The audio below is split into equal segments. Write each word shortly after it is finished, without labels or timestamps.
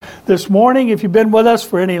this morning. If you've been with us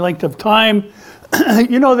for any length of time,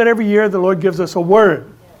 you know that every year the Lord gives us a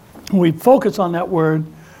word. We focus on that word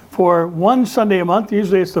for one Sunday a month.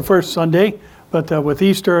 Usually it's the first Sunday, but with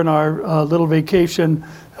Easter and our little vacation,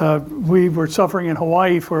 we were suffering in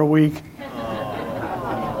Hawaii for a week.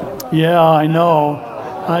 Yeah, I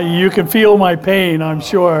know. You can feel my pain, I'm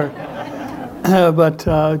sure.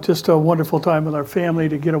 But just a wonderful time with our family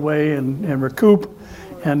to get away and recoup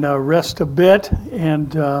and rest a bit.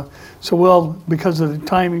 And so because of the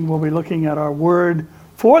timing, we'll be looking at our word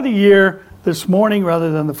for the year this morning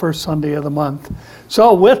rather than the first Sunday of the month.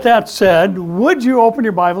 So with that said, would you open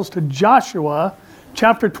your Bibles to Joshua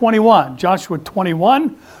chapter 21? Joshua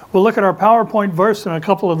 21. We'll look at our PowerPoint verse and a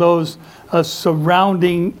couple of those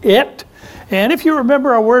surrounding it. And if you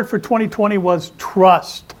remember, our word for 2020 was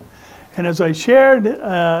trust. And as I shared,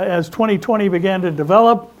 as 2020 began to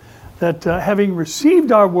develop, that having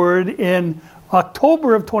received our word in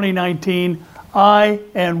October of 2019, I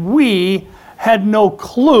and we had no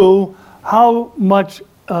clue how much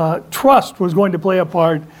trust was going to play a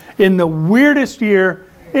part in the weirdest year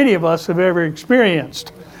any of us have ever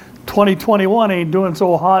experienced. 2021 ain't doing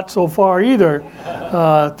so hot so far either.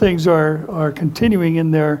 Things are continuing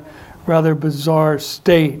in their rather bizarre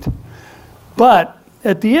state. But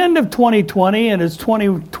at the end of 2020 and as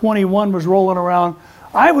 2021 was rolling around,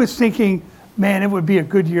 I was thinking, man, it would be a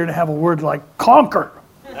good year to have a word like conquer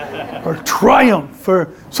or triumph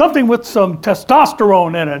or something with some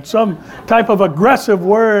testosterone in it, some type of aggressive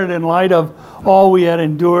word in light of all we had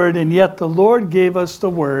endured. And yet the Lord gave us the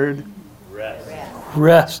word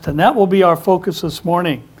rest. And that will be our focus this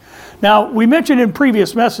morning. Now, we mentioned in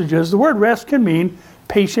previous messages, the word rest can mean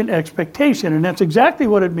patient expectation. And that's exactly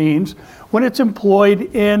what it means when it's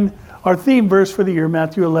employed in our theme verse for the year,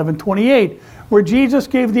 Matthew 11:28, where Jesus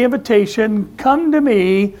gave the invitation, come to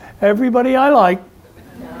me, everybody I like.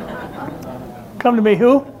 Come to me,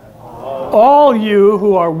 who? All you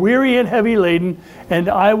who are weary and heavy laden, and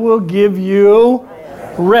I will give you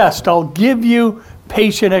rest. I'll give you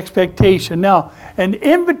patient expectation. Now, an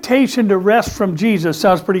invitation to rest from Jesus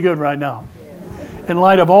sounds pretty good right now. In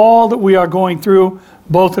light of all that we are going through,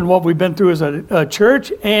 both in what we've been through as a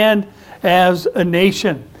church and as a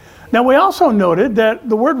nation. Now, we also noted that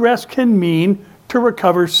the word rest can mean to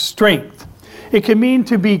recover strength. It can mean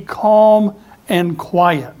to be calm and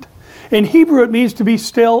quiet. In Hebrew, it means to be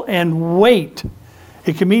still and wait.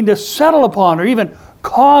 It can mean to settle upon or even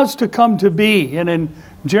cause to come to be. And in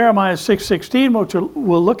Jeremiah 6:16, which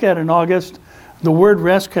we'll look at in August, the word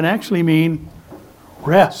rest can actually mean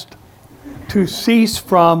rest, to cease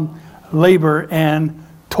from labor and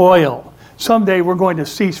toil. Someday we're going to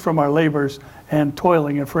cease from our labors and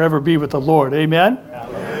toiling and forever be with the Lord. Amen?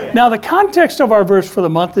 Amen? Now, the context of our verse for the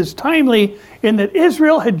month is timely in that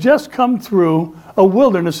Israel had just come through a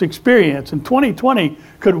wilderness experience. And 2020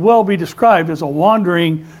 could well be described as a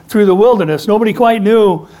wandering through the wilderness. Nobody quite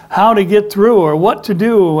knew how to get through or what to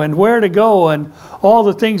do and where to go and all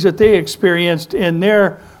the things that they experienced in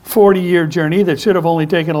their 40-year journey that should have only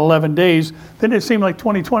taken 11 days. Didn't it seem like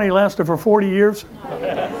 2020 lasted for 40 years?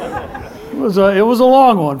 It was a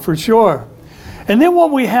long one for sure. And then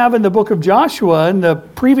what we have in the book of Joshua and the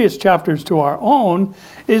previous chapters to our own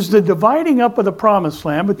is the dividing up of the promised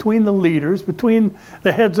land between the leaders, between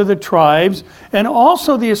the heads of the tribes, and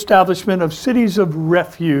also the establishment of cities of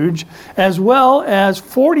refuge, as well as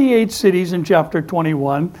 48 cities in chapter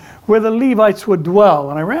 21 where the Levites would dwell.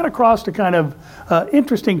 And I ran across a kind of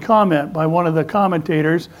interesting comment by one of the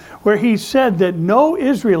commentators where he said that no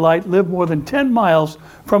Israelite lived more than 10 miles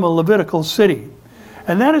from a Levitical city.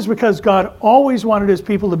 And that is because God always wanted his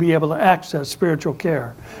people to be able to access spiritual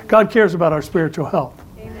care. God cares about our spiritual health.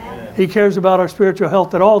 Amen. He cares about our spiritual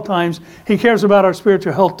health at all times. He cares about our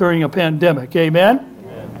spiritual health during a pandemic. Amen?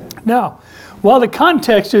 Amen. Now, while the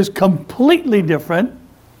context is completely different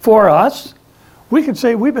for us, we could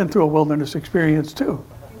say we've been through a wilderness experience too.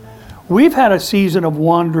 We've had a season of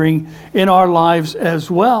wandering in our lives as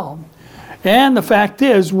well. And the fact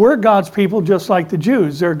is, we're God's people just like the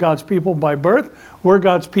Jews. They're God's people by birth. We're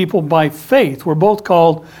God's people by faith. We're both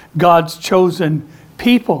called God's chosen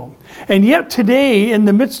people. And yet today, in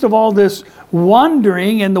the midst of all this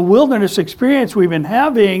wandering and the wilderness experience we've been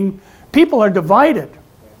having, people are divided.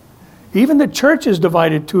 Even the church is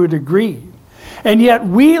divided to a degree. And yet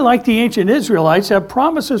we, like the ancient Israelites, have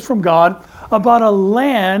promises from God about a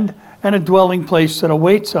land and a dwelling place that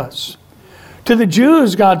awaits us. To the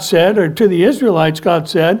Jews, God said, or to the Israelites, God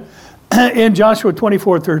said, in Joshua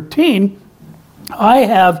 24:13, I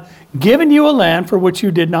have given you a land for which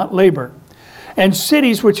you did not labor, and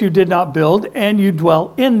cities which you did not build, and you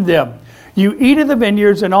dwell in them. You eat of the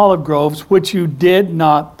vineyards and olive groves, which you did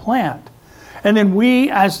not plant. And then we,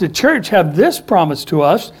 as the church, have this promise to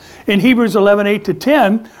us in Hebrews 11,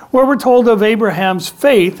 8-10, where we're told of Abraham's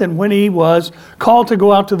faith and when he was called to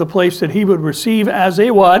go out to the place that he would receive as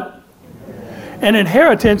a what? An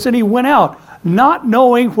inheritance, and he went out, not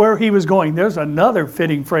knowing where he was going. There's another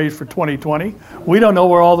fitting phrase for 2020. We don't know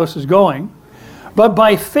where all this is going. But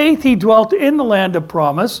by faith he dwelt in the land of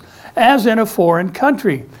promise, as in a foreign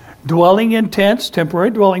country, dwelling in tents,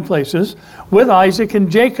 temporary dwelling places, with Isaac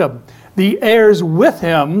and Jacob, the heirs with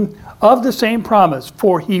him of the same promise.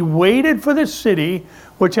 For he waited for the city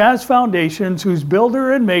which has foundations, whose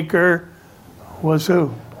builder and maker was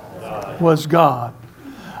who? Was God.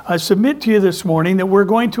 I submit to you this morning that we're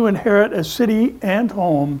going to inherit a city and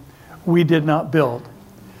home we did not build.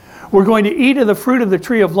 We're going to eat of the fruit of the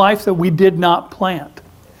tree of life that we did not plant.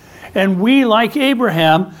 And we, like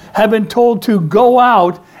Abraham, have been told to go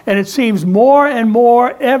out, and it seems more and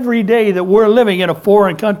more every day that we're living in a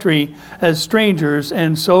foreign country as strangers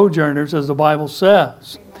and sojourners, as the Bible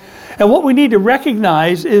says. And what we need to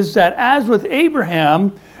recognize is that, as with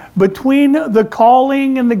Abraham, between the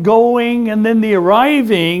calling and the going and then the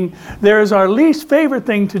arriving, there is our least favorite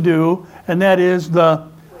thing to do, and that is the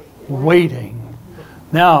waiting.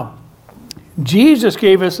 Now, Jesus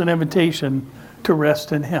gave us an invitation to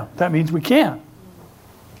rest in Him. That means we can.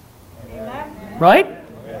 Right?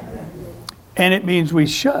 And it means we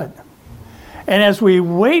should. And as we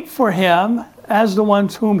wait for Him as the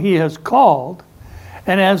ones whom He has called,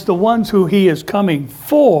 and as the ones who He is coming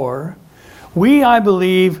for, we, I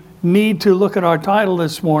believe, need to look at our title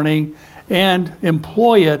this morning and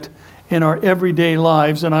employ it in our everyday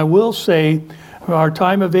lives. And I will say our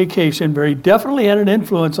time of vacation very definitely had an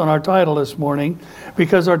influence on our title this morning,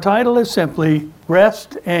 because our title is simply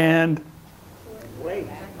Rest and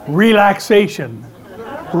Relaxation.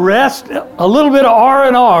 Rest, a little bit of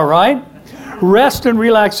R&R, right? Rest and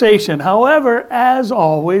relaxation. However, as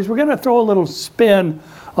always, we're going to throw a little spin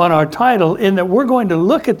on our title in that we're going to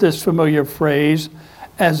look at this familiar phrase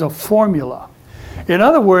as a formula. In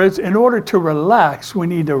other words, in order to relax, we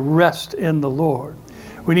need to rest in the Lord.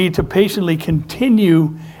 We need to patiently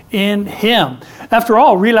continue in Him. After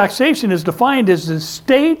all, relaxation is defined as the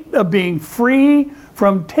state of being free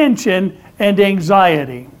from tension and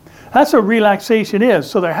anxiety. That's what relaxation is.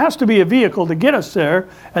 So there has to be a vehicle to get us there,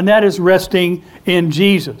 and that is resting in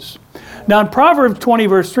Jesus. Now in Proverbs 20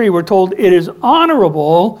 verse 3, we're told it is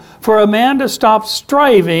honorable for a man to stop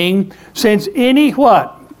striving, since any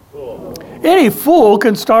what? Any fool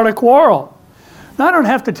can start a quarrel. Now I don't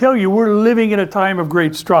have to tell you, we're living in a time of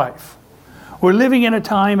great strife. We're living in a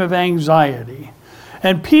time of anxiety.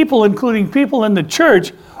 And people, including people in the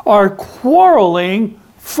church, are quarreling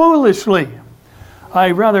foolishly.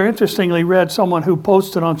 I rather interestingly read someone who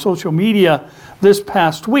posted on social media this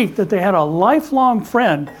past week that they had a lifelong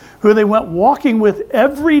friend who they went walking with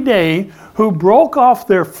every day, who broke off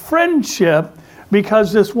their friendship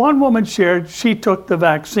because this one woman shared she took the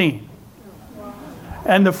vaccine.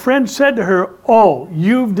 And the friend said to her, "Oh,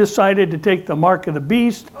 you've decided to take the mark of the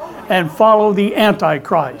beast and follow the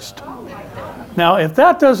Antichrist." Now, if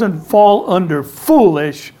that doesn't fall under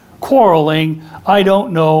foolish quarreling, I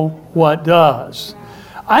don't know what does.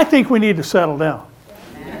 I think we need to settle down.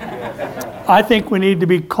 I think we need to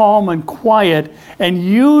be calm and quiet and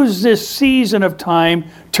use this season of time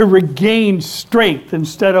to regain strength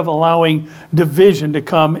instead of allowing division to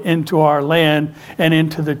come into our land and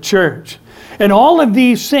into the church. And all of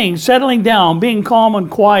these things, settling down, being calm and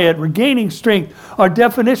quiet, regaining strength, are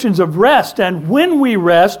definitions of rest. And when we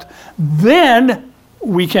rest, then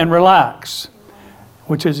we can relax,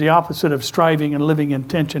 which is the opposite of striving and living in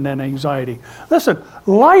tension and anxiety. Listen,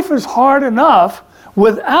 life is hard enough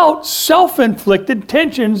without self-inflicted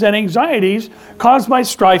tensions and anxieties caused by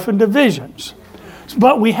strife and divisions.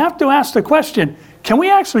 But we have to ask the question, can we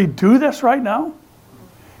actually do this right now?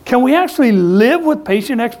 Can we actually live with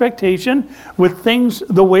patient expectation with things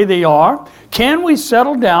the way they are? Can we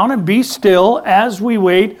settle down and be still as we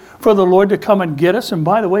wait for the Lord to come and get us? And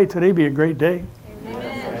by the way, today be a great day.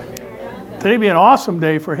 Amen. Today be an awesome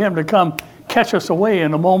day for Him to come catch us away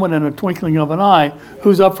in a moment and a twinkling of an eye.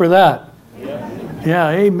 Who's up for that? Yeah,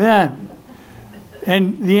 amen.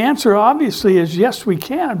 And the answer obviously is yes, we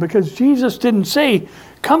can, because Jesus didn't say,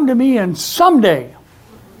 "Come to me and someday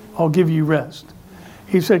I'll give you rest."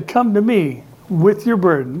 He said, "Come to me with your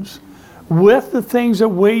burdens, with the things that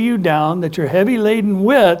weigh you down, that you're heavy laden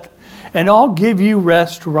with, and I'll give you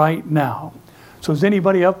rest right now." So is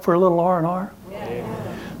anybody up for a little R&R? Yeah.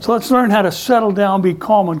 So let's learn how to settle down, be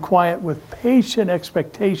calm and quiet with patient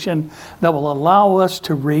expectation that will allow us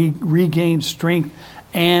to regain strength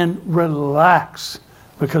and relax,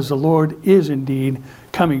 because the Lord is indeed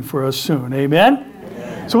coming for us soon.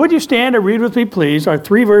 Amen? So would you stand and read with me, please, our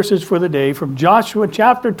 3 verses for the day from Joshua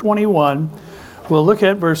chapter 21. We'll look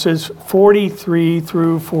at verses 43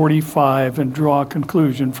 through 45 and draw a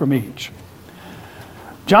conclusion from each.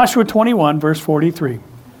 Joshua 21, verse 43.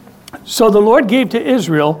 So the Lord gave to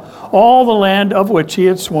Israel all the land of which he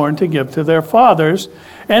had sworn to give to their fathers,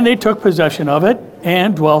 and they took possession of it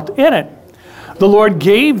and dwelt in it. The Lord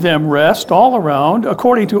gave them rest all around,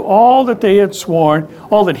 according to all that he had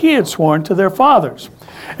sworn to their fathers.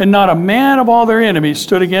 And not a man of all their enemies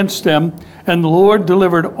stood against them, and the Lord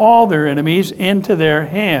delivered all their enemies into their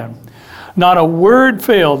hand. Not a word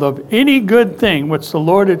failed of any good thing which the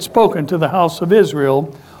Lord had spoken to the house of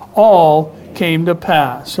Israel. All came to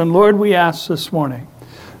pass. And Lord, we ask this morning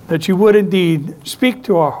that you would indeed speak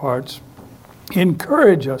to our hearts,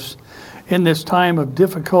 encourage us in this time of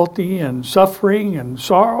difficulty and suffering and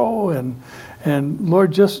sorrow and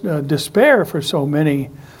Lord, just despair for so many,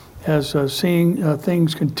 as seeing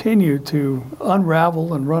things continue to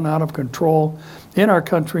unravel and run out of control in our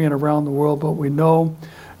country and around the world. But we know,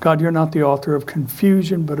 God, you're not the author of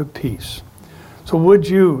confusion, but of peace. So would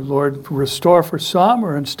you, Lord, restore for some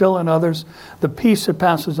or instill in others the peace that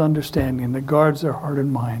passes understanding, that guards their heart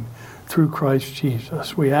and mind through Christ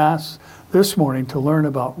Jesus. We ask this morning to learn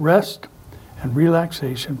about rest and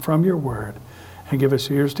relaxation from your word, and give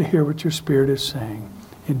us ears to hear what your Spirit is saying.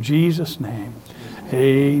 In Jesus' name,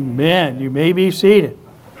 amen. You may be seated.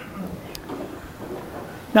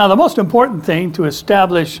 Now, the most important thing to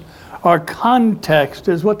establish our context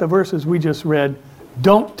is what the verses we just read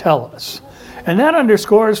don't tell us. And that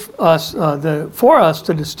underscores for us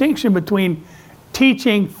the distinction between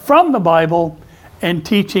teaching from the Bible and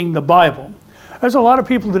teaching the Bible. There's a lot of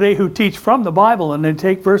people today who teach from the Bible and then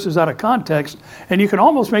take verses out of context, and you can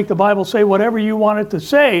almost make the Bible say whatever you want it to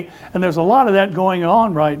say, and there's a lot of that going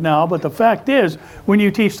on right now. But the fact is, when you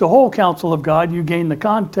teach the whole counsel of God, you gain the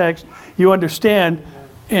context, you understand,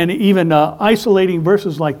 and even isolating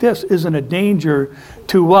verses like this isn't a danger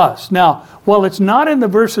to us. Now, while it's not in the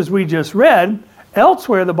verses we just read,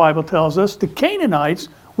 elsewhere the Bible tells us the Canaanites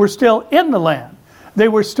were still in the land. They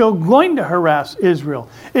were still going to harass Israel.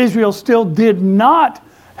 Israel still did not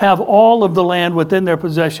have all of the land within their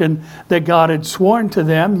possession that God had sworn to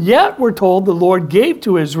them. Yet we're told the Lord gave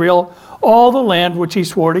to Israel all the land which he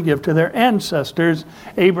swore to give to their ancestors,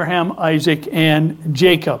 Abraham, Isaac, and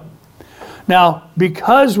Jacob. Now,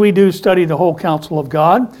 because we do study the whole counsel of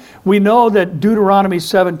God, we know that Deuteronomy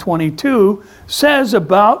 7:22 says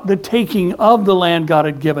about the taking of the land God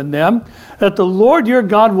had given them, that the Lord your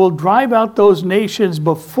God will drive out those nations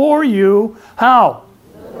before you. How?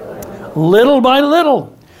 Little by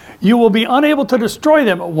little. You will be unable to destroy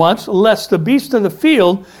them at once, lest the beasts of the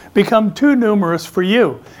field become too numerous for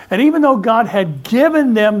you. And even though God had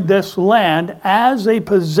given them this land as a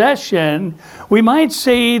possession, we might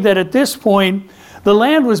say that at this point, the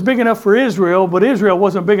land was big enough for Israel, but Israel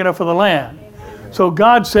wasn't big enough for the land. So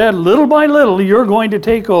God said, little by little, you're going to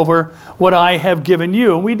take over what I have given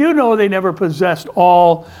you. And we do know they never possessed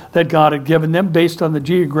all that God had given them based on the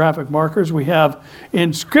geographic markers we have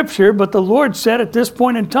in Scripture. But the Lord said at this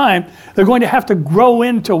point in time, they're going to have to grow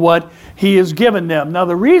into what he has given them. Now,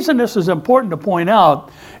 the reason this is important to point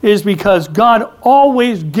out is because God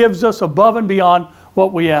always gives us above and beyond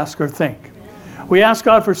what we ask or think. We ask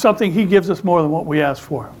God for something, he gives us more than what we ask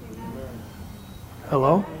for.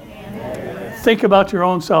 Hello? Think about your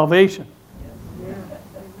own salvation.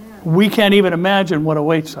 We can't even imagine what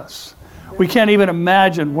awaits us. We can't even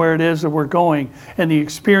imagine where it is that we're going and the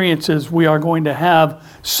experiences we are going to have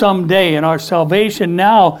someday. And our salvation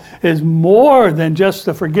now is more than just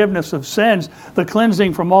the forgiveness of sins, the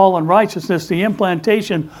cleansing from all unrighteousness, the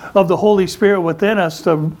implantation of the Holy Spirit within us,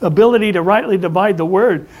 the ability to rightly divide the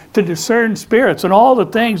word, to discern spirits, and all the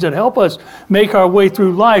things that help us make our way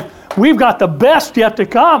through life. We've got the best yet to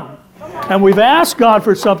come. And we've asked God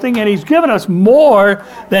for something, and he's given us more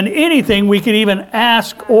than anything we can even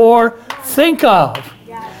ask or think of.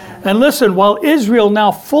 And listen, while Israel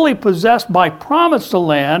now fully possessed by promise the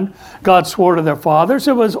land God swore to their fathers,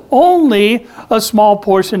 it was only a small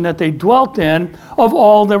portion that they dwelt in of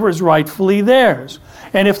all that was rightfully theirs.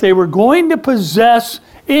 And if they were going to possess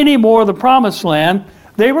any more of the promised land,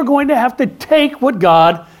 they were going to have to take what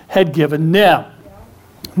God had given them.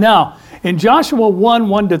 Now, in Joshua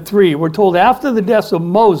 1:1-3, we're told after the death of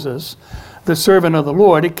Moses, the servant of the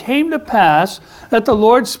Lord, it came to pass that the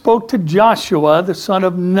Lord spoke to Joshua, the son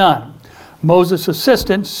of Nun, Moses'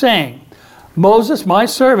 assistant, saying, Moses, my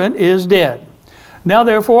servant, is dead. Now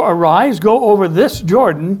therefore arise, go over this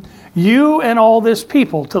Jordan, you and all this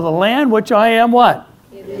people, to the land which I am what?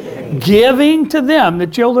 giving to them, the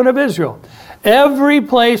children of Israel, every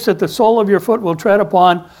place that the sole of your foot will tread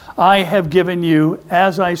upon, I have given you,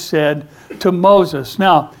 as I said to Moses.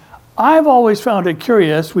 Now, I've always found it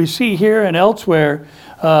curious. We see here and elsewhere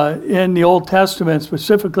in the Old Testament,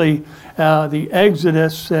 specifically the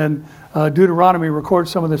Exodus and Deuteronomy record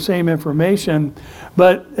some of the same information,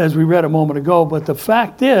 but as we read a moment ago. But the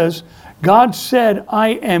fact is, God said, I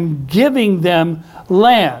am giving them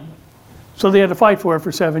land. So they had to fight for it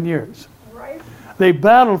for 7 years. Right. They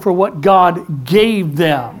battled for what God gave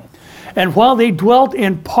them. And while they dwelt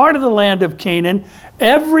in part of the land of Canaan,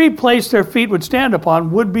 every place their feet would stand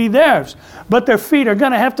upon would be theirs. But their feet are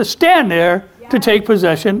going to have to stand there to take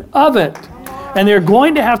possession of it. And they're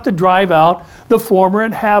going to have to drive out the former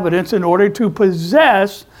inhabitants in order to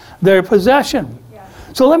possess their possession.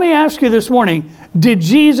 So let me ask you this morning, did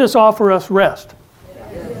Jesus offer us rest?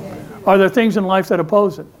 Are there things in life that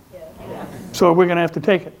oppose it? So we're going to have to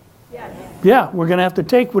take it. Yeah, we're going to have to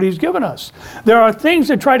take what he's given us. There are things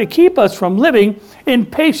that try to keep us from living in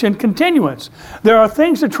patient continuance. There are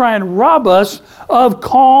things that try and rob us of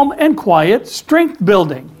calm and quiet strength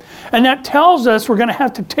building. And that tells us we're going to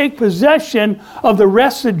have to take possession of the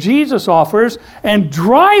rest that Jesus offers and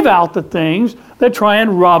drive out the things that try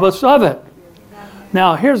and rob us of it.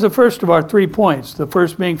 Now, here's the first of our 3 points. The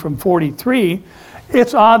first being from 43.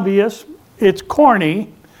 It's obvious, it's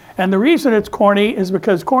corny, and the reason it's corny is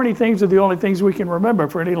because corny things are the only things we can remember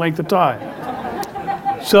for any length of time.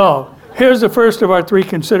 So, here's the first of our 3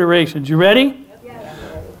 considerations. You ready?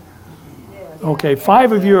 Okay,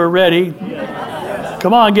 5 of you are ready.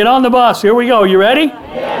 Come on, get on the bus. Here we go. You ready?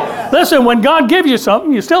 Yes. Listen, when God gives you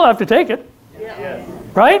something, you still have to take it. Yes.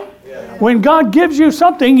 Right? Yes. When God gives you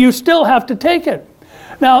something, you still have to take it.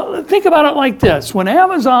 Now, think about it like this. When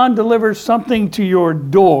Amazon delivers something to your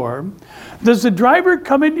door, does the driver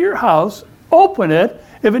come into your house, open it?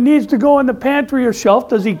 If it needs to go in the pantry or shelf,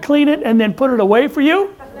 does he clean it and then put it away for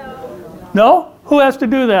you? No? Who has to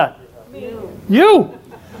do that? You.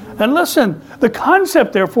 And listen, the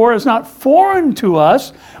concept, therefore, is not foreign to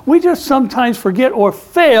us. We just sometimes forget or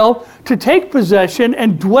fail to take possession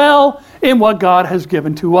and dwell in what God has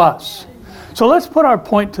given to us. So let's put our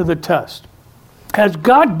point to the test. Has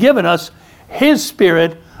God given us His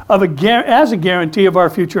Spirit as a guarantee of our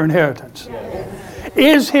future inheritance? Yes.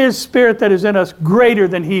 Is His Spirit that is in us greater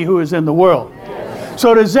than he who is in the world? Yes.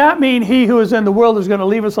 So does that mean he who is in the world is going to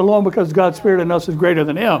leave us alone because God's Spirit in us is greater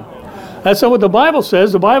than him? That's not what the Bible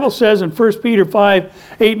says. The Bible says in 1 Peter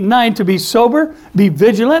 5, 8 and 9, to be sober, be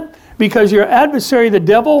vigilant, because your adversary, the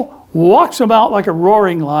devil, walks about like a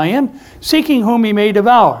roaring lion, seeking whom he may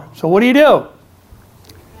devour. So what do?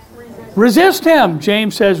 Resist him.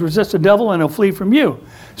 James says, resist the devil and he'll flee from you.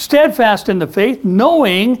 Steadfast in the faith,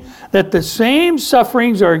 knowing that the same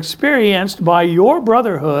sufferings are experienced by your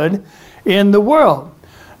brotherhood in the world.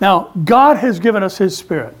 Now, God has given us His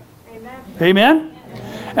Spirit. Amen? Amen?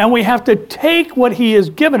 And we have to take what He has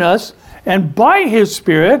given us and by His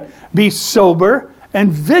Spirit be sober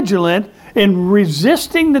and vigilant in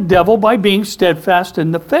resisting the devil by being steadfast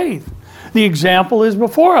in the faith. The example is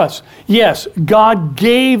before us. Yes, God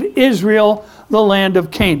gave Israel the land of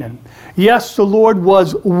Canaan. Yes, the Lord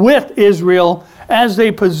was with Israel as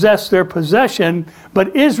they possessed their possession,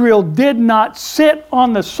 but Israel did not sit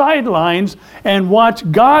on the sidelines and watch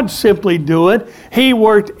God simply do it. He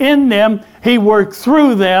worked in them, He worked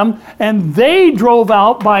through them, and they drove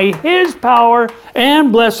out by His power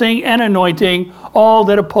and blessing and anointing all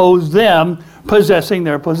that opposed them possessing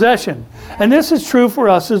their possession. And this is true for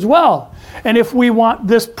us as well. And if we want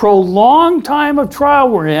this prolonged time of trial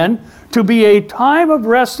we're in to be a time of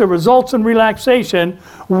rest that results in relaxation,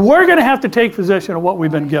 we're going to have to take possession of what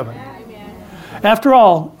we've been given. After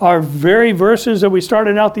all, our very verses that we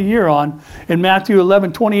started out the year on, in Matthew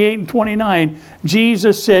 11, 28 and 29,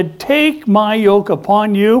 Jesus said, take my yoke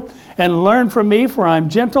upon you and learn from me, for I'm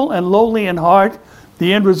gentle and lowly in heart.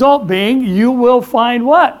 The end result being, you will find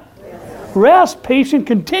what? Rest, patient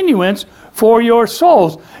continuance for your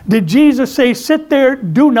souls. Did Jesus say, sit there,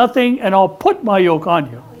 do nothing, and I'll put my yoke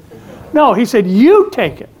on you? No, He said, you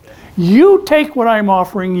take it. You take what I'm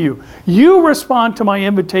offering you. You respond to my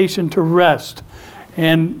invitation to rest.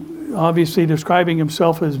 And obviously describing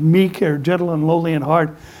Himself as meek or gentle and lowly in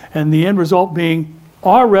heart. And the end result being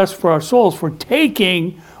our rest for our souls, for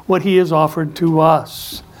taking what He has offered to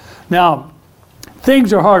us. Now,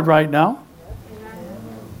 things are hard right now.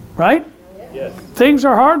 Right? Yes. Things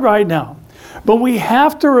are hard right now. But we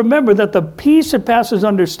have to remember that the peace that passes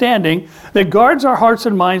understanding, that guards our hearts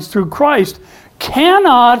and minds through Christ,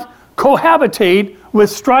 cannot cohabitate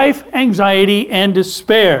with strife, anxiety, and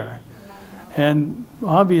despair. And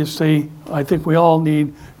obviously, I think we all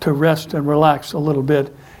need to rest and relax a little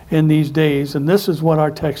bit in these days. And this is what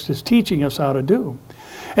our text is teaching us how to do.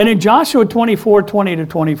 And in Joshua 24, 20 to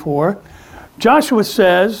 24, Joshua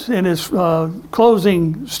says in his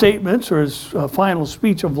closing statements, or his final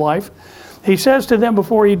speech of life, he says to them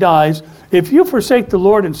before he dies, if you forsake the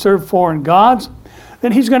Lord and serve foreign gods,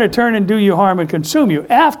 then he's going to turn and do you harm and consume you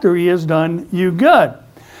after he has done you good.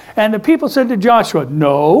 And the people said to Joshua,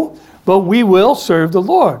 no, but we will serve the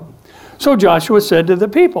Lord. So Joshua said to the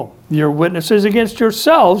people, you're witnesses against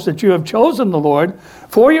yourselves that you have chosen the Lord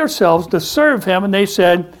for yourselves to serve him. And they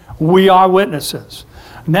said, we are witnesses.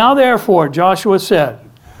 Now therefore, Joshua said,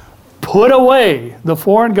 put away the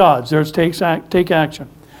foreign gods, there's take action,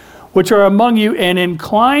 which are among you, and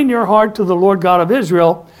incline your heart to the Lord God of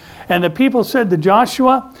Israel. And the people said to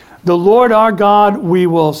Joshua, the Lord our God we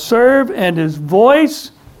will serve, and his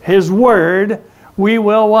voice, his word, we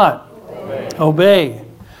will what? Obey.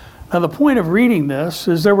 Now the point of reading this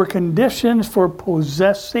is there were conditions for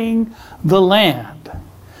possessing the land.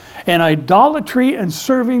 And idolatry and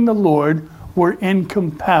serving the Lord were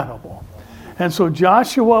incompatible. And so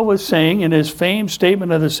Joshua was saying in his famed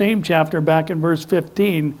statement of the same chapter back in verse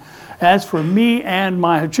 15, as for me and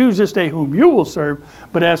my, choose this day whom you will serve,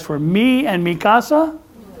 but as for me and mi casa,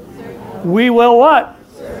 we will what?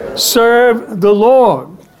 Serve the Lord.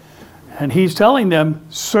 And he's telling them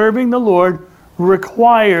serving the Lord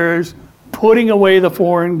requires putting away the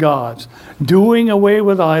foreign gods, doing away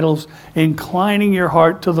with idols, inclining your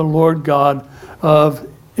heart to the Lord God of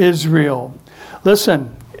Israel.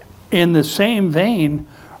 Listen, in the same vein,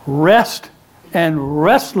 rest and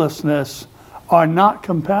restlessness are not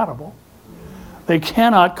compatible. They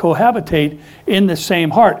cannot cohabitate in the same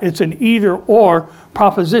heart. It's an either-or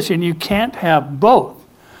proposition. You can't have both.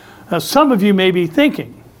 Now, some of you may be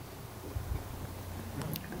thinking,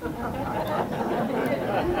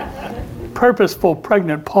 purposeful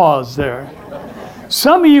pregnant pause there.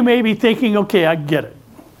 Some of you may be thinking, okay, I get it.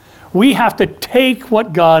 We have to take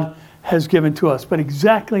what God has given to us. But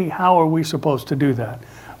exactly how are we supposed to do that?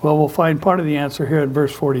 Well, we'll find part of the answer here in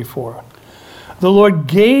verse 44. The Lord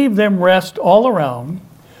gave them rest all around,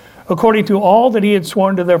 according to all that he had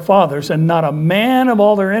sworn to their fathers, and not a man of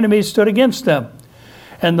all their enemies stood against them.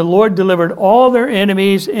 And the Lord delivered all their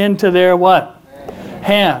enemies into their what?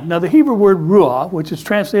 Hand. Now the Hebrew word ruah, which is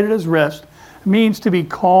translated as rest, means to be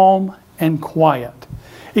calm and quiet.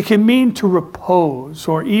 It can mean to repose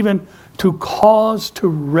or even to cause to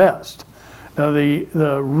rest. Now the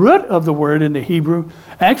root of the word in the Hebrew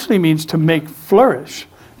actually means to make flourish,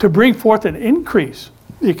 to bring forth an increase.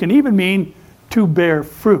 It can even mean to bear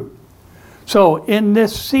fruit. So in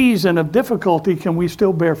this season of difficulty, can we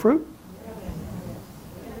still bear fruit?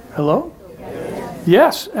 Hello?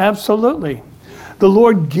 Yes, absolutely. The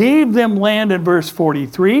Lord gave them land in verse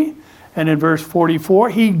 43, and in verse 44,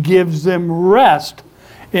 he gives them rest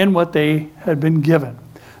in what they had been given.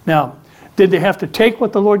 Now, did they have to take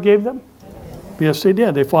what the Lord gave them? Yes, they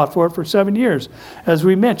did. They fought for it for 7 years, as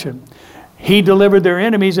we mentioned. He delivered their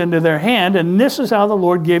enemies into their hand, and this is how the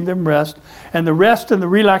Lord gave them rest. And the rest and the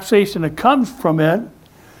relaxation that comes from it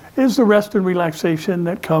is the rest and relaxation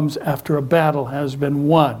that comes after a battle has been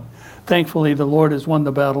won. Thankfully, the Lord has won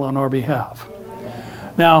the battle on our behalf.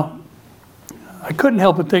 Now, I couldn't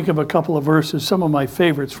help but think of a couple of verses, some of my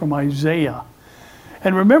favorites from Isaiah.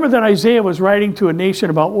 And remember that Isaiah was writing to a nation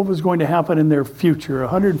about what was going to happen in their future.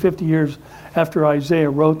 150 years after Isaiah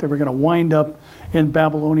wrote, they were going to wind up in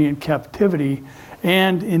Babylonian captivity.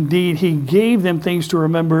 And indeed, he gave them things to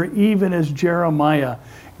remember, even as Jeremiah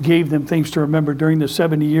gave them things to remember during the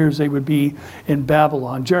 70 years they would be in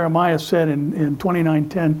Babylon. Jeremiah said in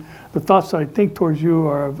 29:10, the thoughts that I think towards you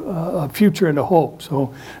are a future and a hope.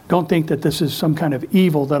 So don't think that this is some kind of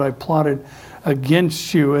evil that I've plotted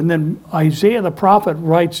against you. And then Isaiah the prophet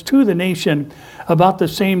writes to the nation about the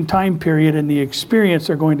same time period and the experience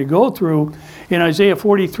they're going to go through. In Isaiah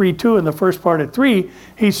 43:2, in the first part of 3,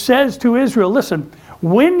 he says to Israel, listen,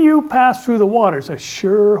 when you pass through the waters, I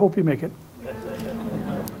sure hope you make it.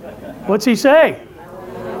 What's he say?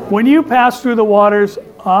 When you pass through the waters,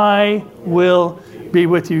 I will be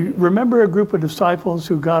with you. Remember a group of disciples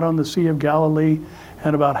who got on the Sea of Galilee,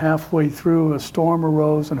 and about halfway through a storm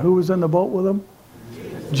arose, and who was in the boat with them?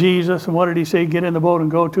 Jesus. And what did he say? Get in the boat and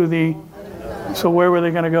go to the... So where were they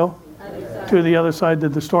going to go? To the other side.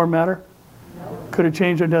 Did the storm matter? Could it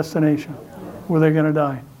change their destination? Were they going to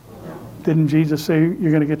die? Didn't Jesus say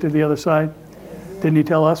you're going to get to the other side? Didn't he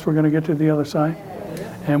tell us we're going to get to the other side?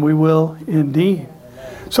 And we will indeed.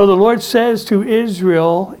 So the Lord says to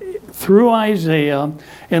Israel through Isaiah,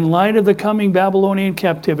 in light of the coming Babylonian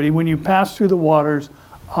captivity, when you pass through the waters,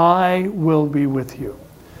 I will be with you.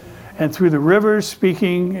 And through the rivers,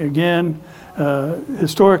 speaking again,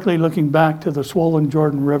 historically looking back to the swollen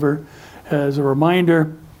Jordan River as a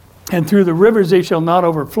reminder, and through the rivers they shall not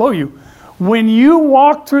overflow you. When you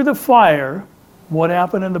walk through the fire, what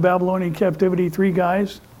happened in the Babylonian captivity? 3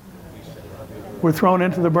 guys were thrown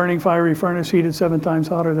into the burning fiery furnace, heated 7 times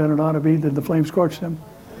hotter than it ought to be. Did the flame scorch them?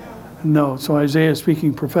 No. So Isaiah is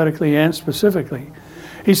speaking prophetically and specifically.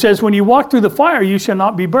 He says, when you walk through the fire, you shall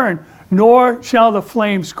not be burned, nor shall the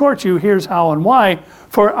flame scorch you. Here's how and why.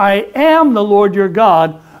 For I am the Lord your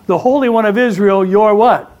God, the Holy One of Israel, your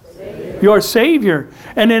what? Savior. Your Savior.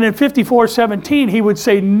 And then in 54:17, he would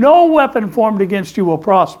say, no weapon formed against you will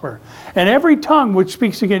prosper. And every tongue which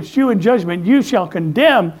speaks against you in judgment, you shall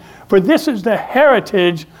condemn. For this is the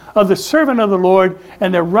heritage of the servant of the Lord,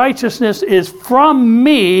 and their righteousness is from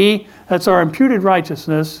me. That's our imputed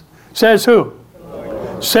righteousness. Says who?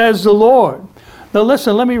 Says the Lord. Now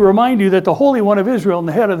listen, let me remind you that the Holy One of Israel and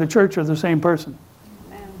the head of the church are the same person.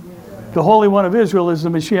 The Holy One of Israel is the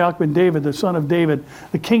Mashiach ben David, the son of David,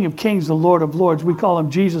 the King of Kings, the Lord of Lords. We call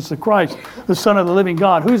him Jesus the Christ, the Son of the living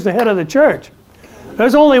God. Who's the head of the church?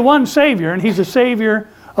 There's only one Savior, and he's the Savior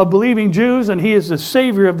of believing Jews, and he is the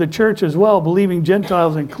Savior of the church as well, believing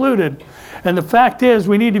Gentiles included. And the fact is,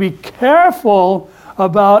 we need to be careful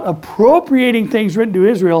about appropriating things written to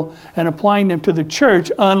Israel and applying them to the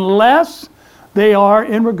church unless they are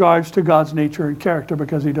in regards to God's nature and character,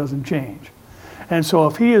 because he doesn't change. And so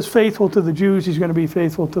if he is faithful to the Jews, he's going to be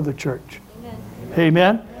faithful to the church.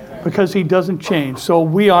 Amen? Because he doesn't change. So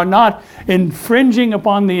we are not infringing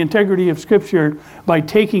upon the integrity of Scripture by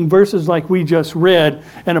taking verses like we just read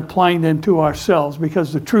and applying them to ourselves.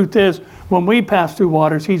 Because the truth is, when we pass through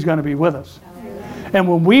waters, he's going to be with us. And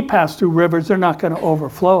when we pass through rivers, they're not going to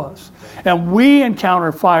overflow us. And we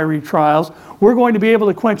encounter fiery trials, we're going to be able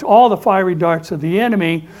to quench all the fiery darts of the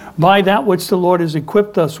enemy by that which the Lord has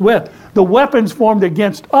equipped us with. The weapons formed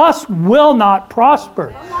against us will not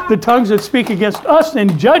prosper. The tongues that speak against us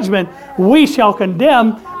in judgment, we shall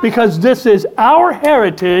condemn, because this is our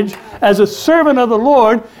heritage as a servant of the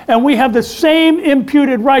Lord, and we have the same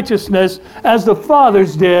imputed righteousness as the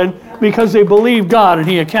fathers did, because they believed God and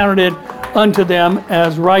he accounted it unto them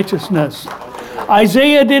as righteousness.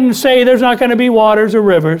 Isaiah didn't say there's not going to be waters or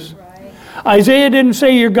rivers. Isaiah didn't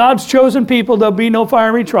say you're God's chosen people, there'll be no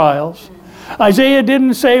fiery trials. Isaiah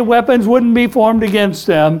didn't say weapons wouldn't be formed against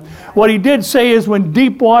them. What he did say is when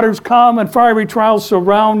deep waters come and fiery trials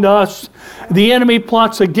surround us, the enemy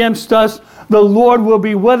plots against us, the Lord will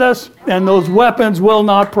be with us, and those weapons will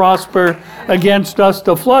not prosper against us.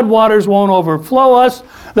 The flood waters won't overflow us.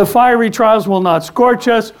 The fiery trials will not scorch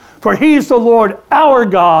us. For he's the Lord our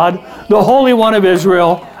God, the Holy One of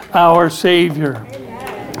Israel, our Savior.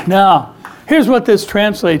 Now, here's what this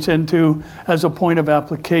translates into as a point of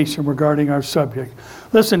application regarding our subject.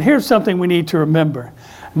 Listen, here's something we need to remember.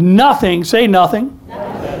 Nothing, say nothing,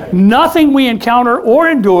 nothing we encounter or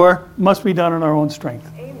endure must be done in our own strength.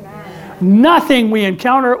 Nothing we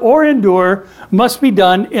encounter or endure must be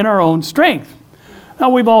done in our own strength.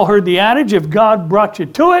 Now, we've all heard the adage, if God brought you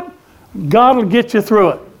to it, God will get you through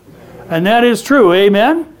it. And that is true,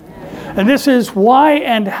 amen? And this is why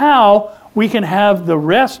and how we can have the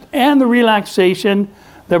rest and the relaxation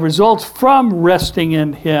that results from resting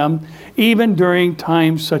in him, even during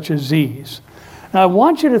times such as these. Now, I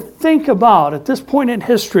want you to think about, at this point in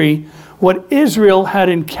history, what Israel had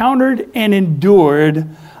encountered and endured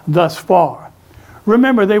thus far.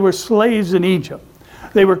 Remember, they were slaves in Egypt.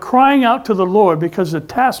 They were crying out to the Lord because the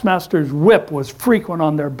taskmaster's whip was frequent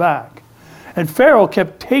on their back. And Pharaoh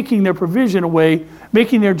kept taking their provision away,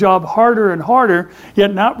 making their job harder and harder,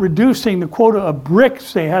 yet not reducing the quota of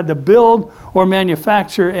bricks they had to build or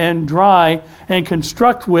manufacture and dry and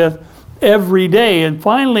construct with every day. And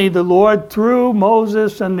finally, the Lord, through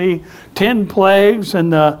Moses and the 10 plagues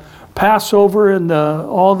and the Passover and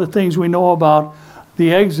all the things we know about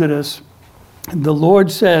the Exodus, the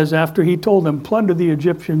Lord says, after he told them, plunder the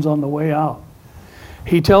Egyptians on the way out,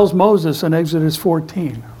 he tells Moses in Exodus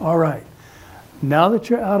 14, all right, now that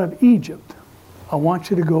you're out of Egypt, I want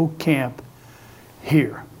you to go camp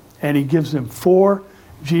here. And he gives them 4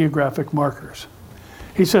 geographic markers.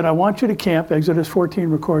 He said, I want you to camp, Exodus 14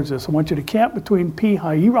 records this, I want you to camp between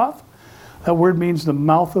Pi-Hahiroth, that word means the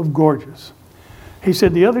mouth of gorges. He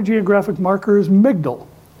said the other geographic marker is Migdol.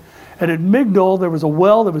 And at Migdol, there was a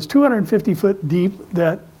well that was 250 foot deep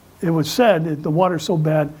that it was said that the water's so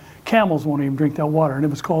bad, camels won't even drink that water. And it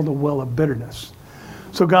was called the well of bitterness.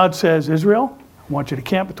 So God says, Israel, I want you to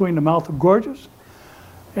camp between the mouth of gorges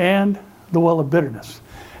and the well of bitterness.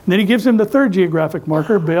 And then he gives him the third geographic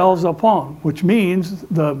marker, Baal Zepon, which means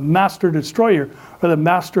the master destroyer or the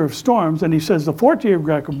master of storms. And he says the fourth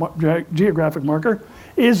geographic marker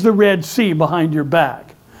is the Red Sea behind your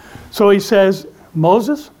back. So he says,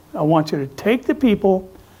 Moses, I want you to take the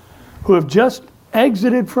people who have just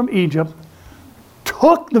exited from Egypt,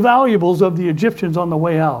 took the valuables of the Egyptians on the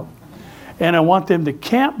way out, and I want them to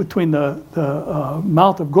camp between the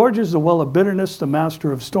mouth of gorges, the well of bitterness, the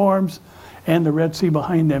master of storms, and the Red Sea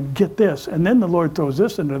behind them. Get this. And then the Lord throws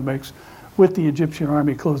this into the mix with the Egyptian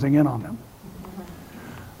army closing in on them.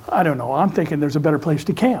 I don't know. I'm thinking there's a better place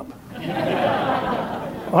to camp.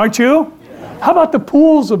 Aren't you? How about the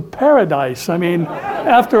pools of paradise? I mean,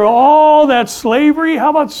 after all that slavery, how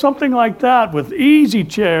about something like that with easy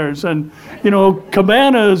chairs and,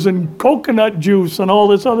 cabanas and coconut juice and all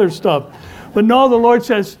this other stuff? But no, the Lord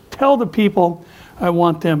says, tell the people I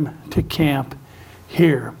want them to camp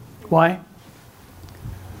here. Why?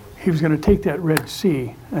 He was going to take that Red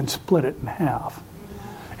Sea and split it in half.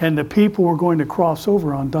 And the people were going to cross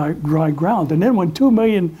over on dry ground. And then when 2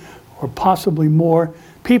 million or possibly more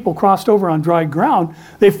people crossed over on dry ground,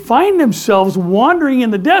 they find themselves wandering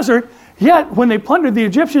in the desert, yet when they plundered the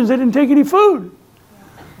Egyptians, they didn't take any food.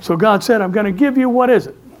 So God said, I'm going to give you, what is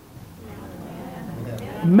it?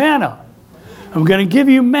 Manna. I'm going to give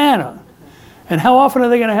you manna. And how often are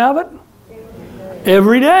they going to have it?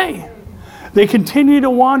 Every day. They continue to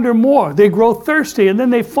wander more. They grow thirsty, and then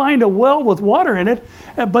they find a well with water in it,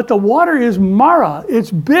 but the water is Mara.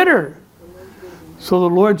 It's bitter. So the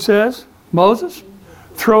Lord says, Moses,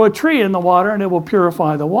 throw a tree in the water and it will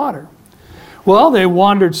purify the water. Well, they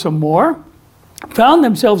wandered some more, found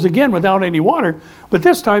themselves again without any water, but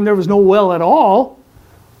this time there was no well at all,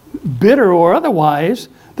 bitter or otherwise.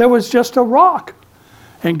 There was just a rock.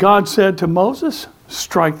 And God said to Moses,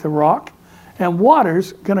 strike the rock, and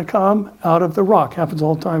water's going to come out of the rock. Happens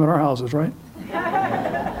all the time in our houses, right?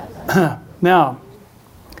 Now,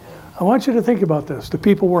 I want you to think about this. The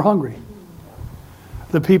people were hungry.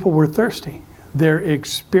 The people were thirsty. Their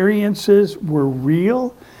experiences were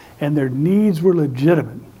real and their needs were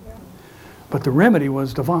legitimate. But the remedy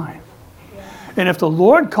was divine. And if the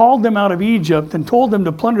Lord called them out of Egypt and told them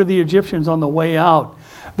to plunder the Egyptians on the way out,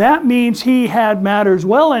 that means he had matters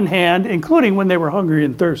well in hand, including when they were hungry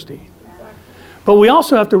and thirsty. But we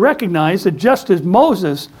also have to recognize that just as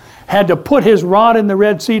Moses had to put his rod in the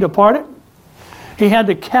Red Sea to part it, he had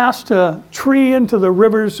to cast a tree into the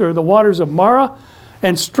rivers or the waters of Mara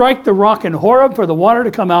and strike the rock in Horeb for the water to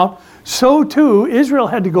come out. So too, Israel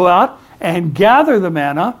had to go out and gather the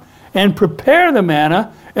manna and prepare the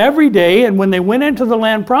manna every day. And when they went into the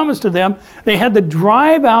land promised to them, they had to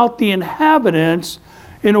drive out the inhabitants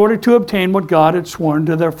in order to obtain what God had sworn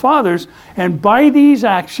to their fathers. And by these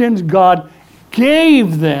actions, God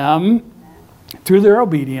gave them, through their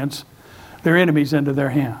obedience, their enemies into their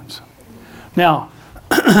hands. Now,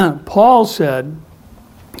 Paul said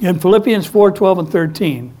in Philippians 4:12 and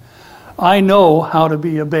 13, I know how to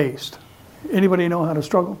be abased. Anybody know how to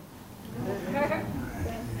struggle?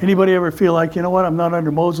 Anybody ever feel like, you know what, I'm not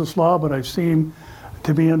under Moses' law, but I seem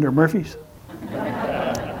to be under Murphy's?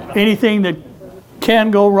 Anything that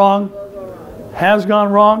can go wrong, has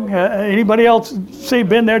gone wrong? Anybody else say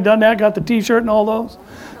been there, done that, got the t-shirt and all those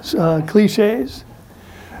cliches?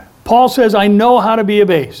 Paul says, I know how to be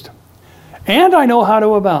abased, and I know how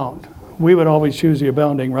to abound. We would always choose the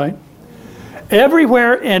abounding, right?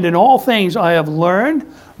 Everywhere and in all things I have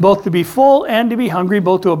learned both to be full and to be hungry,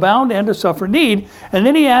 both to abound and to suffer need. And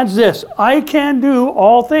then he adds this, I can do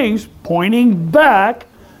all things, pointing back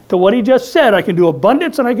to what he just said. I can do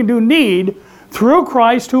abundance and I can do need through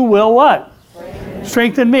Christ who will what?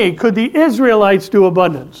 Strengthen me. Could the Israelites do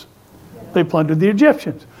abundance? They plundered the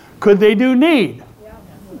Egyptians. Could they do need?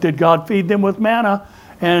 Did God feed them with manna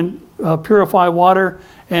and purify water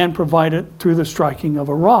and provide it through the striking of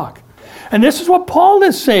a rock? And this is what Paul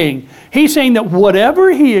is saying. He's saying that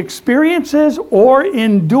whatever he experiences or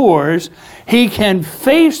endures, he can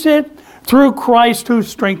face it through Christ who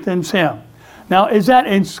strengthens him. Now, is that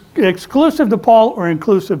exclusive to Paul or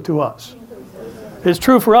inclusive to us? It's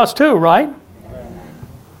true for us too, right?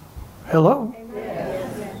 Hello?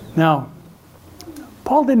 Now,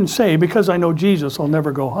 Paul didn't say, because I know Jesus, I'll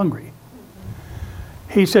never go hungry.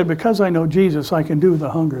 He said, because I know Jesus, I can do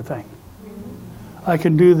the hunger thing. I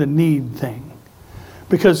can do the need thing.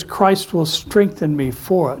 Because Christ will strengthen me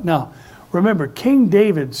for it. Now, remember, King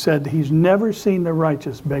David said he's never seen the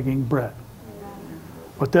righteous begging bread.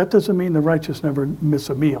 But that doesn't mean the righteous never miss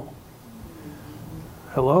a meal.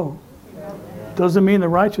 Hello? Doesn't mean the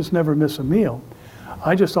righteous never miss a meal.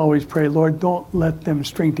 I just always pray, Lord, don't let them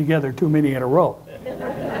string together too many in a row.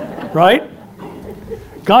 Right?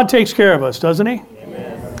 God takes care of us, doesn't He?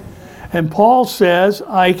 Amen. And Paul says,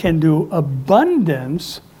 I can do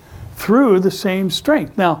abundance through the same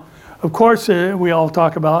strength. Now, of course, we all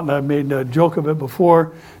talk about, and I've made a joke of it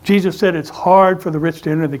before, Jesus said it's hard for the rich to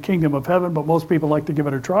enter the kingdom of heaven, but most people like to give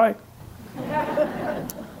it a try.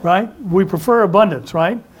 Right? We prefer abundance,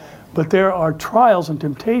 right? But there are trials and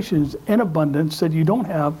temptations in abundance that you don't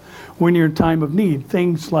have when you're in time of need.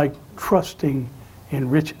 Things like trusting in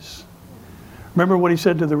riches. Remember what he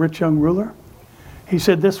said to the rich young ruler? He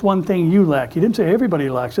said, this one thing you lack. He didn't say everybody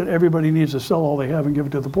lacks it. Everybody needs to sell all they have and give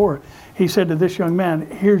it to the poor. He said to this young man,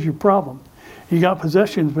 here's your problem. You got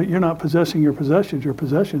possessions, but you're not possessing your possessions. Your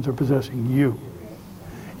possessions are possessing you.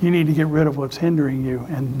 You need to get rid of what's hindering you.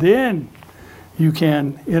 And then you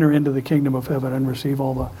can enter into the kingdom of heaven and receive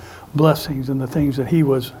all the blessings and the things that he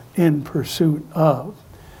was in pursuit of.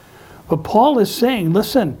 But Paul is saying,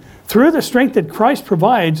 listen, through the strength that Christ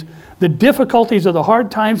provides, the difficulties of the hard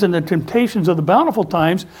times and the temptations of the bountiful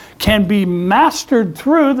times can be mastered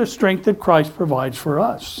through the strength that Christ provides for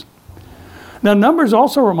us. Now, Numbers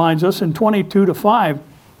also reminds us in 22:5,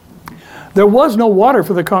 there was no water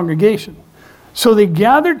for the congregation. So they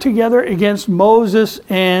gathered together against Moses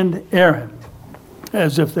and Aaron,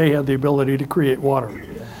 as if they had the ability to create water.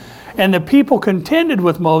 And the people contended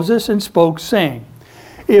with Moses and spoke, saying,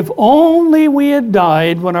 if only we had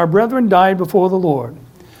died when our brethren died before the Lord.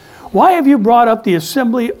 Why have you brought up the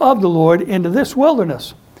assembly of the Lord into this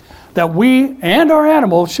wilderness, that we and our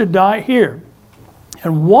animals should die here?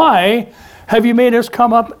 And why have you made us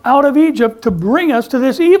come up out of Egypt to bring us to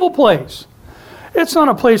this evil place? It's not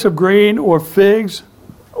a place of grain or figs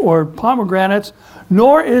or pomegranates,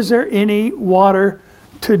 nor is there any water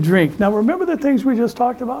to drink. Now remember the things we just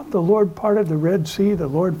talked about? The Lord parted the Red Sea. The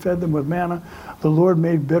Lord fed them with manna. The Lord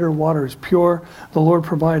made bitter waters pure. The Lord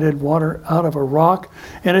provided water out of a rock.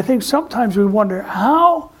 And I think sometimes we wonder,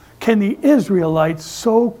 how can the Israelites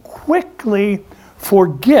so quickly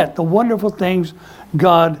forget the wonderful things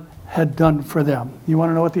God had done for them? You want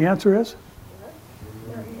to know what the answer is?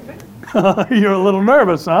 You're a little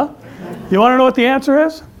nervous, huh? You want to know what the answer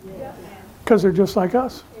is? Because they're just like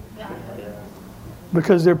us.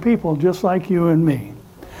 Because they're people just like you and me.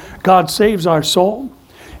 God saves our soul.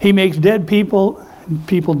 He makes dead people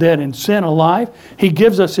dead in sin alive. He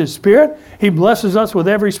gives us His Spirit. He blesses us with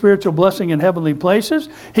every spiritual blessing in heavenly places.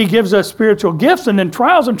 He gives us spiritual gifts, and then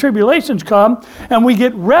trials and tribulations come, and we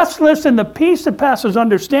get restless, and the peace that passes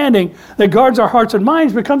understanding that guards our hearts and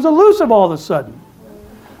minds becomes elusive all of a sudden,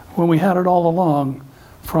 when we had it all along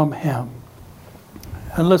from Him.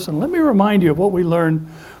 And listen, let me remind you of what we learned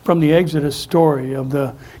from the Exodus story of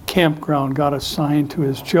the campground God assigned to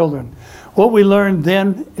His children. What we learned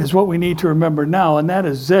then is what we need to remember now, and that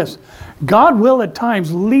is this. God will at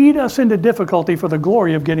times lead us into difficulty for the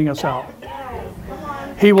glory of getting us out.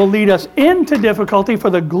 He will lead us into difficulty for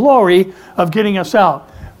the glory of getting us out.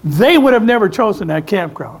 They would have never chosen that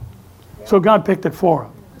campground, so God picked it for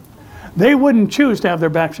them. They wouldn't choose to have their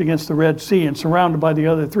backs against the Red Sea and surrounded by the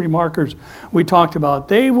other three markers we talked about.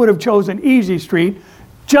 They would have chosen easy street,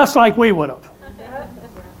 just like we would have.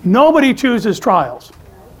 Nobody chooses trials.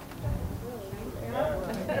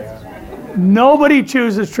 Nobody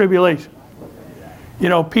chooses tribulation. You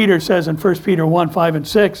know, Peter says in 1 Peter 1:5 and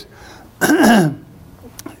 6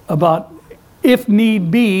 about, if need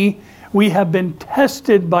be, we have been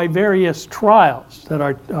tested by various trials, that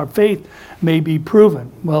our faith may be proven.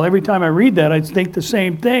 Well, every time I read that, I think the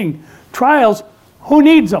same thing. Trials, who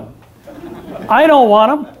needs them? I don't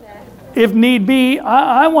want them. If need be,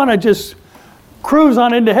 I want to just cruise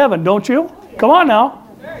on into heaven, don't you? Come on now.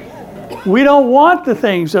 We don't want the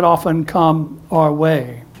things that often come our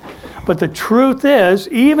way. But the truth is,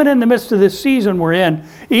 even in the midst of this season we're in,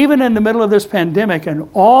 even in the middle of this pandemic and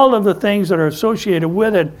all of the things that are associated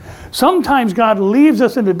with it, sometimes God leaves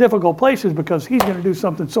us into difficult places because He's going to do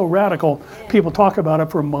something so radical. People talk about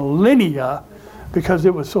it for millennia because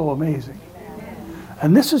it was so amazing.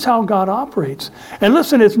 And this is how God operates. And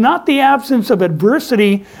listen, it's not the absence of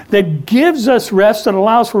adversity that gives us rest that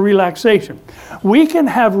allows for relaxation. We can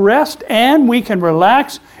have rest and we can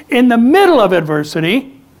relax in the middle of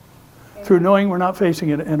adversity through knowing we're not facing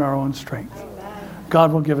it in our own strength.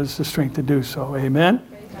 God will give us the strength to do so. Amen?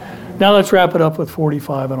 Now let's wrap it up with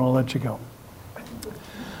 45 and I'll let you go.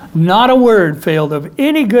 Not a word failed of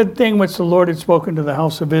any good thing which the Lord had spoken to the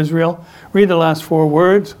house of Israel. Read the last four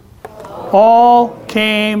words. All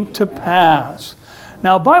came to pass.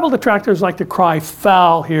 Now, Bible detractors like to cry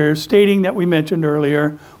foul here, stating that what we mentioned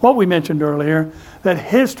earlier, that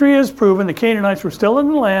history has proven the Canaanites were still in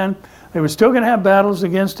the land. They were still going to have battles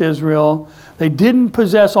against Israel. They didn't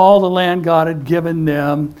possess all the land God had given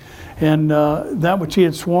them. and that which he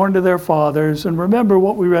had sworn to their fathers. And remember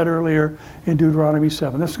what we read earlier in Deuteronomy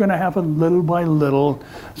 7. This is going to happen little by little,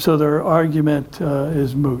 so their argument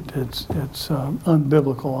is moot. It's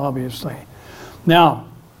unbiblical, obviously. Now,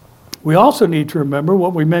 we also need to remember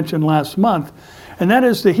what we mentioned last month, and that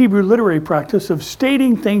is the Hebrew literary practice of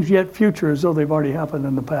stating things yet future as though they've already happened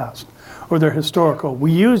in the past, or they're historical.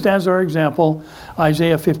 We used as our example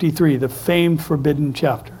Isaiah 53, the famed forbidden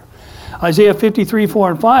chapter. Isaiah 53,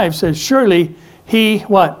 4 and 5 says, surely he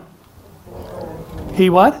what? He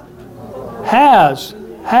what? Has.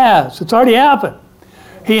 It's already happened.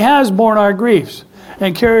 He has borne our griefs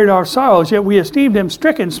and carried our sorrows, yet we esteemed him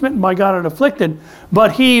stricken, smitten by God, and afflicted.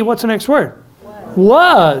 But he, what's the next word?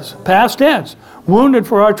 Was, past tense, wounded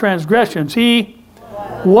for our transgressions. He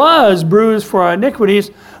was bruised for our iniquities.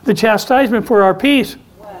 The chastisement for our peace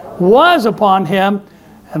was upon him.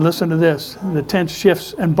 And listen to this, the tense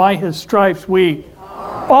shifts, and by his stripes we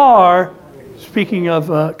are, speaking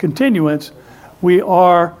of continuance, we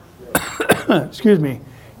are,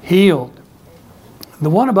 healed. The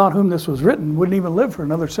one about whom this was written wouldn't even live for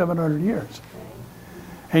another 700 years.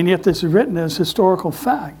 And yet this is written as historical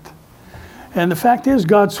fact. And the fact is,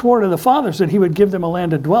 God swore to the fathers that he would give them a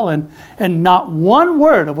land to dwell in, and not one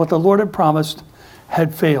word of what the Lord had promised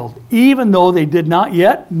had failed, even though they did not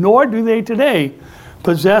yet, nor do they today,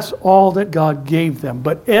 possess all that God gave them.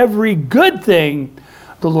 But every good thing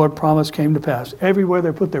the Lord promised came to pass. Everywhere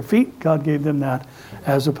they put their feet, God gave them that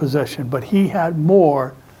as a possession. But he had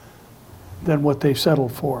more than what they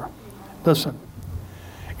settled for. Listen,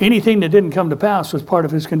 anything that didn't come to pass was part of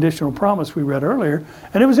his conditional promise we read earlier,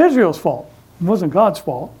 and it was Israel's fault. It wasn't God's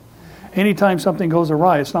fault. Anytime something goes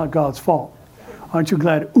awry, it's not God's fault. Aren't you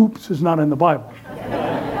glad oops is not in the Bible?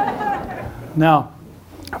 Now,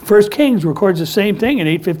 1 Kings records the same thing in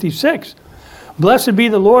 856. Blessed be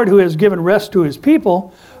the Lord who has given rest to his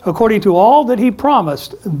people according to all that he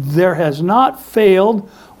promised. There has not failed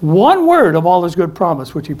one word of all his good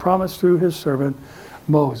promise, which he promised through his servant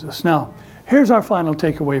Moses. Now, here's our final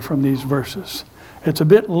takeaway from these verses. It's a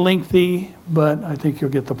bit lengthy, but I think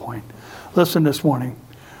you'll get the point. Listen this morning.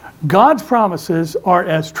 God's promises are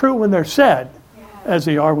as true when they're said as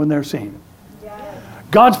they are when they're seen.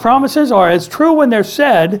 God's promises are as true when they're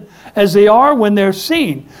said as they are when they're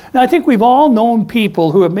seen. Now, I think we've all known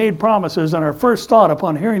people who have made promises, and our first thought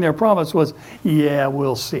upon hearing their promise was, yeah,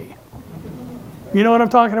 we'll see. You know what I'm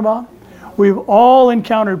talking about? We've all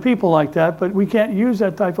encountered people like that, but we can't use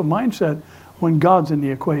that type of mindset when God's in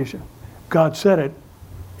the equation. God said it,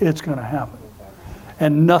 it's going to happen.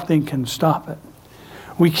 And nothing can stop it.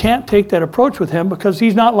 We can't take that approach with him because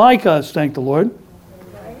he's not like us, thank the Lord.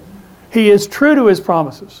 He is true to his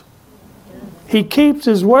promises. He keeps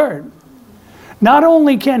his word. Not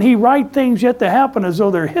only can he write things yet to happen as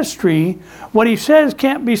though they're history, what he says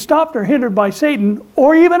can't be stopped or hindered by Satan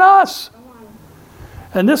or even us.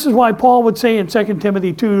 And this is why Paul would say in 2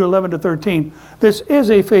 Timothy 2, 11 to 13, this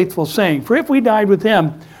is a faithful saying. For if we died with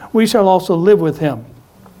him, we shall also live with him.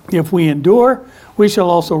 If we endure, we shall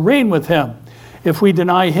also reign with him. If we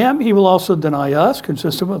deny him, he will also deny us,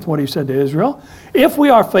 consistent with what he said to Israel. If we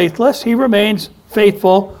are faithless, he remains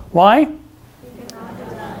faithful. Why?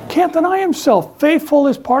 Can't deny himself. Faithful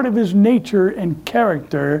is part of his nature and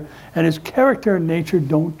character, and his character and nature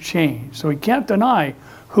don't change. So he can't deny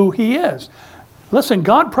who he is. Listen,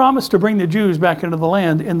 God promised to bring the Jews back into the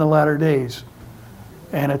land in the latter days.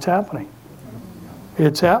 And it's happening.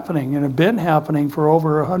 It's happening, and it's been happening for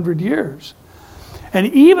over 100 years. And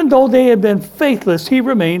even though they had been faithless, he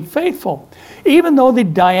remained faithful. Even though the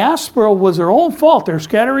diaspora was their own fault, they're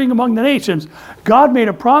scattering among the nations, God made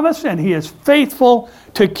a promise, and he is faithful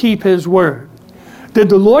to keep his word. Did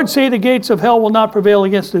the Lord say the gates of hell will not prevail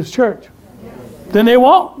against his church? Then they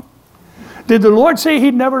won't. Did the Lord say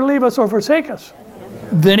he'd never leave us or forsake us?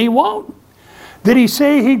 Then he won't. Did he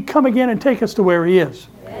say he'd come again and take us to where he is?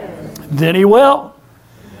 Then he will.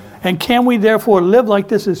 And can we therefore live like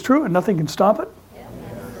this is true and nothing can stop it?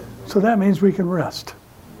 So that means we can rest.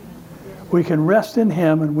 We can rest in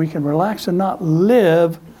him, and we can relax and not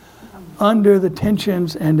live under the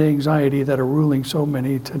tensions and anxiety that are ruling so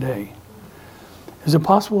many today. Is it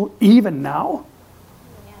possible even now?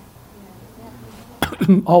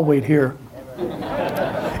 I'll wait here.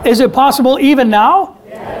 Is it possible even now?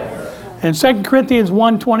 Yes. And 2 Corinthians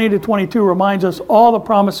 1, 20 to 22 reminds us all the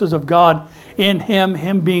promises of God in him,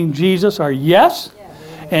 him being Jesus, are yes.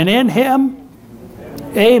 And in him,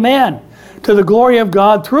 amen. To the glory of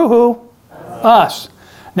God through who? Us.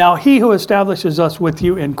 Now he who establishes us with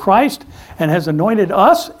you in Christ and has anointed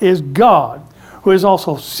us is God, who has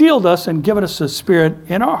also sealed us and given us the Spirit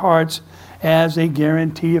in our hearts as a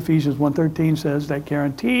guarantee. Ephesians 1:13 says that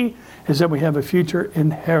guarantee is that we have a future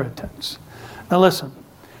inheritance. Now listen,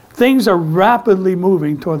 things are rapidly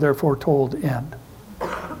moving toward their foretold end.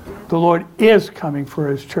 The Lord is coming for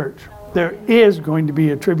his church. There is going to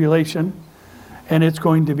be a tribulation, and it's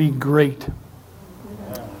going to be great.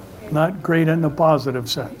 Not great in the positive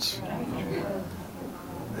sense.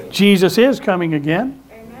 Jesus is coming again,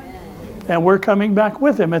 and we're coming back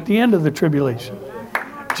with him at the end of the tribulation.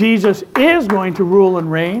 Jesus is going to rule and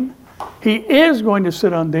reign. He is going to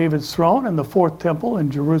sit on David's throne in the fourth temple in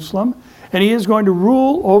Jerusalem, and he is going to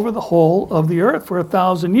rule over the whole of the earth for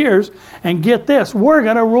 1,000 years. And get this, we're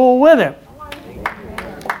going to rule with him.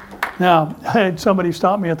 Now, I had somebody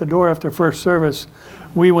stop me at the door after first service.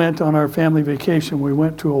 We went on our family vacation. We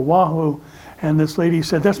went to Oahu, and this lady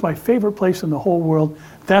said, "That's my favorite place in the whole world.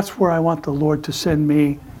 That's where I want the Lord to send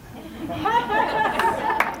me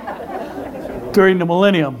during the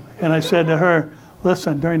millennium." And I said to her,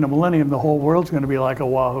 "Listen, during the millennium, the whole world's going to be like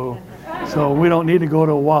Oahu. So we don't need to go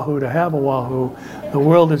to Oahu to have Oahu. The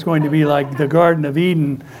world is going to be like the Garden of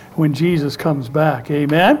Eden when Jesus comes back."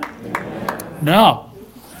 Amen? Now,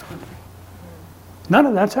 none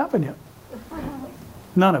of that's happened yet.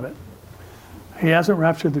 None of it. He hasn't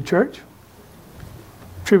raptured the church.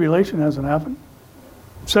 Tribulation hasn't happened.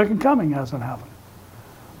 Second coming hasn't happened.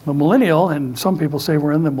 The millennial, and some people say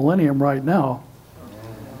we're in the millennium right now.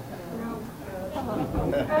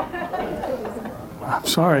 I'm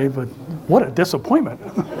sorry, but what a disappointment.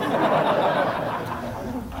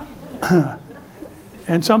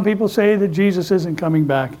 And some people say that Jesus isn't coming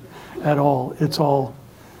back at all. It's all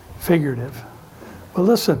figurative. But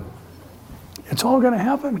listen, it's all going to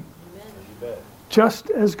happen just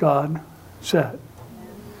as God said.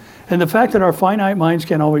 And the fact that our finite minds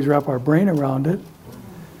can't always wrap our brain around it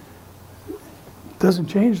doesn't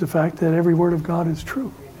change the fact that every word of God is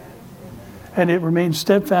true. And it remains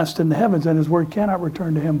steadfast in the heavens, and his word cannot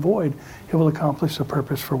return to him void. It will accomplish the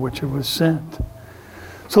purpose for which it was sent.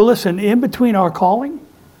 So listen, in between our calling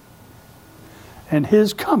and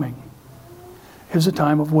his coming is a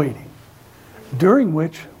time of waiting, during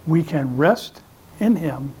which we can rest in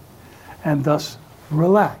him and thus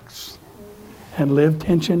relax and live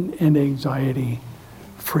tension and anxiety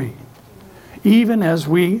free. Even as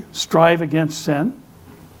we strive against sin,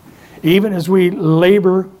 even as we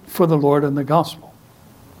labor for the Lord and the gospel,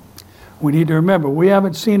 we need to remember we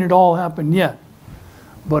haven't seen it all happen yet.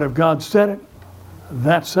 But if God said it,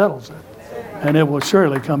 that settles it. And it will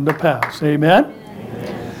surely come to pass. Amen?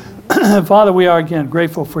 Amen. Father, we are again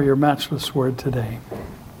grateful for your matchless word today.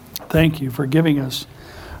 Thank you for giving us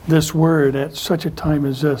this word at such a time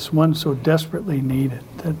as this, one so desperately needed,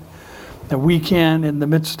 that we can, in the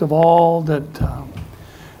midst of all that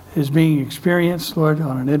is being experienced, Lord,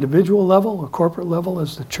 on an individual level, a corporate level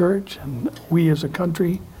as the church, and we as a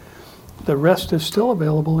country, the rest is still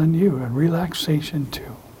available in you, and relaxation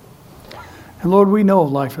too. And Lord, we know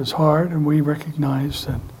life is hard, and we recognize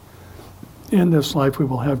that in this life we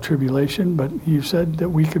will have tribulation, but you said that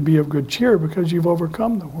we could be of good cheer because you've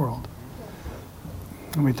overcome the world.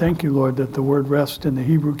 And we thank you, Lord, that the word rest in the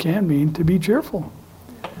Hebrew can mean to be cheerful.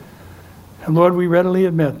 And Lord, we readily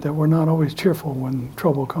admit that we're not always cheerful when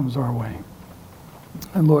trouble comes our way.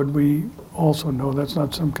 And Lord, we also know that's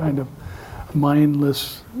not some kind of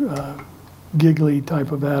mindless, giggly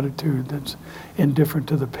type of attitude that's indifferent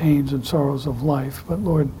to the pains and sorrows of life. But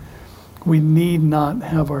Lord, we need not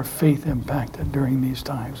have our faith impacted during these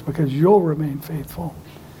times because you'll remain faithful.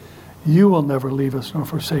 You will never leave us nor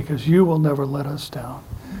forsake us. You will never let us down.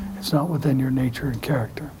 It's not within your nature and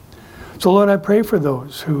character. So Lord, I pray for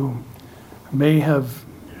those who may have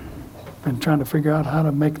been trying to figure out how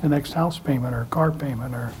to make the next house payment or car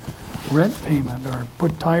payment or rent payment or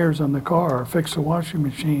put tires on the car or fix a washing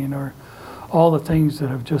machine or all the things that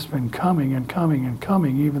have just been coming and coming and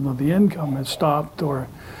coming, even though the income has stopped or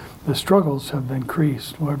the struggles have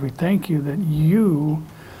increased. Lord, we thank you that you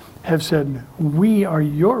have said we are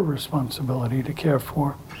your responsibility to care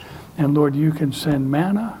for. And Lord, you can send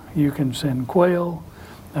manna, you can send quail,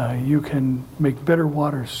 you can make bitter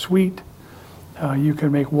water sweet, you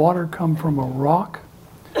can make water come from a rock.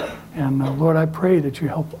 And Lord, I pray that you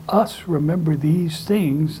help us remember these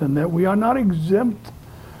things and that we are not exempt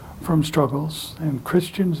from struggles. And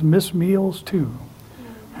Christians miss meals too.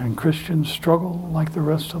 And Christians struggle like the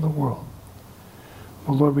rest of the world.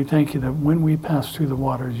 Well, Lord, we thank you that when we pass through the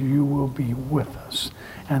waters, you will be with us,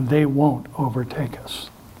 and they won't overtake us.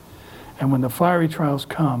 And when the fiery trials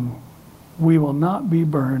come, we will not be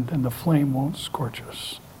burned, and the flame won't scorch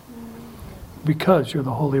us, because you're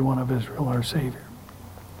the Holy One of Israel, our Savior.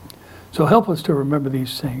 So help us to remember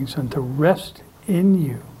these things and to rest in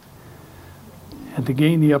you and to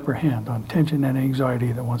gain the upper hand on tension and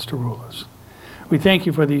anxiety that wants to rule us. We thank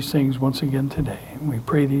you for these things once again today. We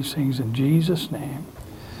pray these things in Jesus' name.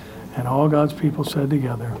 And all God's people said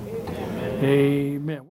together, Amen.